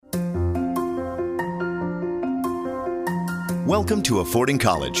Welcome to Affording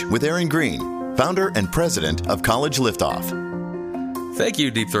College with Aaron Green, founder and president of College Liftoff. Thank you,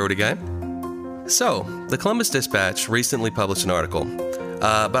 Deep Throaty Guy. So, the Columbus Dispatch recently published an article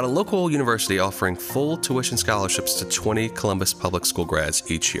about a local university offering full tuition scholarships to 20 Columbus public school grads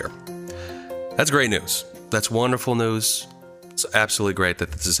each year. That's great news. That's wonderful news. It's absolutely great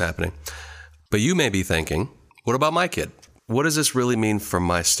that this is happening. But you may be thinking, what about my kid? What does this really mean for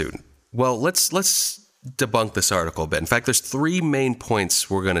my student? Well, let's debunk this article a bit. In fact, there's 3 main points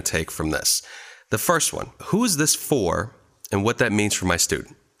we're going to take from this. The first one, who is this for and what that means for my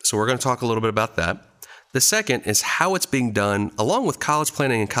student? So we're going to talk a little bit about that. The second is how it's being done, along with college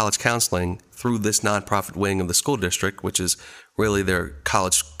planning and college counseling, through this nonprofit wing of the school district, which is really their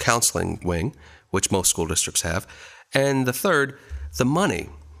college counseling wing, which most school districts have. And the third, the money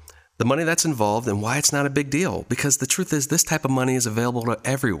that's involved and why it's not a big deal. Because the truth is, this type of money is available to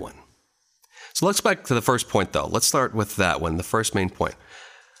everyone. So let's go back to the first point, though. Let's start with that one, the first main point.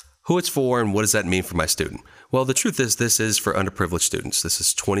 Who it's for and what does that mean for my student? Well, the truth is this is for underprivileged students. This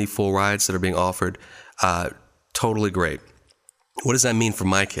is 20 full rides that are being offered. Totally great. What does that mean for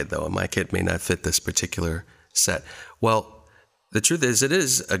my kid, though? And my kid may not fit this particular set. Well, the truth is it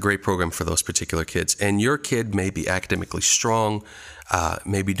is a great program for those particular kids. And your kid may be academically strong,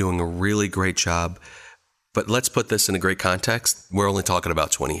 may be doing a really great job. But let's put this in a great context. We're only talking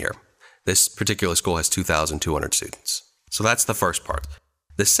about 20 here. This particular school has 2,200 students. So that's the first part.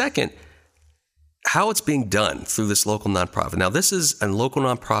 The second, how it's being done through this local nonprofit. Now, this is a local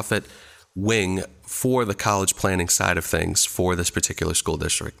nonprofit wing for the college planning side of things for this particular school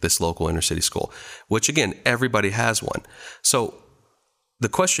district, this local inner city school, which again, everybody has one. So the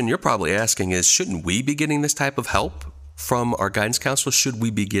question you're probably asking is, shouldn't we be getting this type of help from our guidance counselor? Should we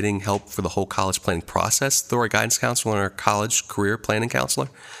be getting help for the whole college planning process through our guidance counselor and our college career planning counselor?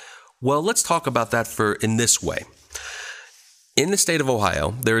 Well, let's talk about that in this way. In the state of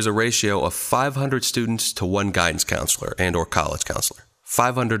Ohio, there is a ratio of 500 students to 1 guidance counselor and or college counselor,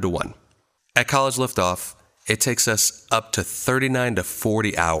 500 to 1. At College Liftoff, it takes us up to 39 to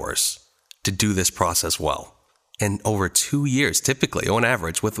 40 hours to do this process well. And over 2 years, typically, on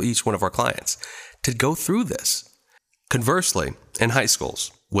average, with each one of our clients, to go through this. Conversely, in high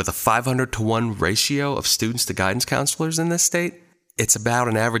schools, with a 500 to 1 ratio of students to guidance counselors in this state, it's about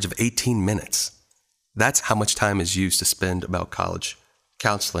an average of 18 minutes. That's how much time is used to spend about college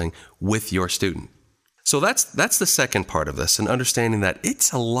counseling with your student. So that's the second part of this, and understanding that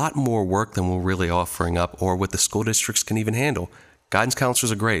it's a lot more work than we're really offering up or what the school districts can even handle. Guidance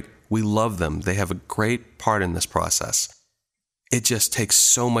counselors are great. We love them. They have a great part in this process. It just takes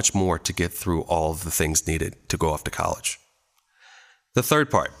so much more to get through all of the things needed to go off to college. The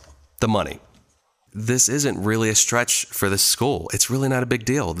third part, the money. This isn't really a stretch for this school. It's really not a big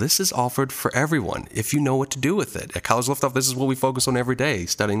deal. This is offered for everyone if you know what to do with it. At College Liftoff, this is what we focus on every day,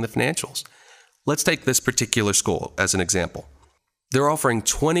 studying the financials. Let's take this particular school as an example. They're offering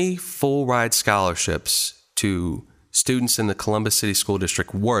 20 full ride scholarships to students in the Columbus City School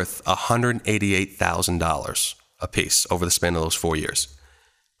District worth $188,000 apiece over the span of those 4 years.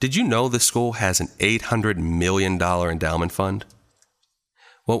 Did you know this school has an $800 million endowment fund?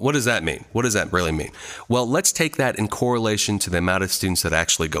 Well, what does that mean? What does that really mean? Well, let's take that in correlation to the amount of students that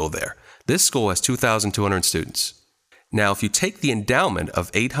actually go there. This school has 2,200 students. Now, if you take the endowment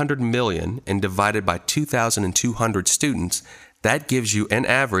of $800 million and divide it by 2,200 students, that gives you an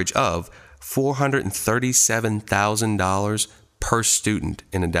average of $437,000 per student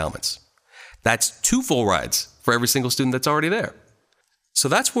in endowments. That's 2 full rides for every single student that's already there. So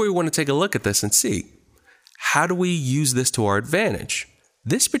that's where we want to take a look at this and see, how do we use this to our advantage?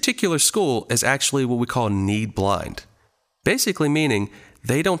 This particular school is actually what we call need blind, basically meaning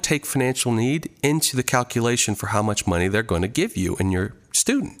they don't take financial need into the calculation for how much money they're going to give you and your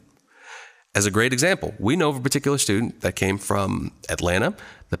student. As a great example, we know of a particular student that came from Atlanta.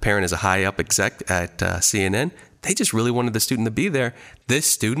 The parent is a high-up exec at CNN. They just really wanted the student to be there. This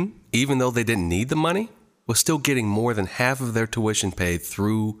student, even though they didn't need the money, was still getting more than half of their tuition paid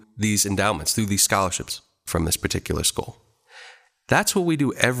through these endowments, through these scholarships from this particular school. That's what we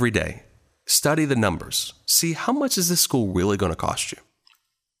do every day. Study the numbers. See how much is this school really going to cost you?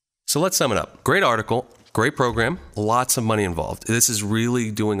 So let's sum it up. Great article, great program, lots of money involved. This is really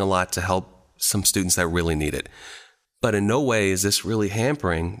doing a lot to help some students that really need it. But in no way is this really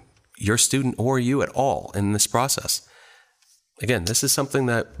hampering your student or you at all in this process. Again, this is something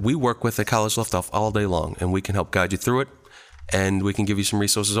that we work with at College Liftoff all day long, and we can help guide you through it, and we can give you some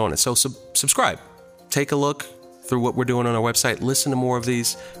resources on it. So subscribe. Take a look through what we're doing on our website. Listen to more of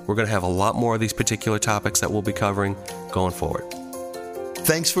these. We're going to have a lot more of these particular topics that we'll be covering going forward.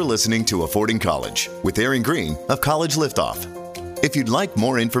 Thanks for listening to Affording College with Aaron Green of College Liftoff. If you'd like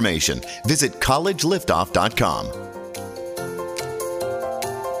more information, visit collegeliftoff.com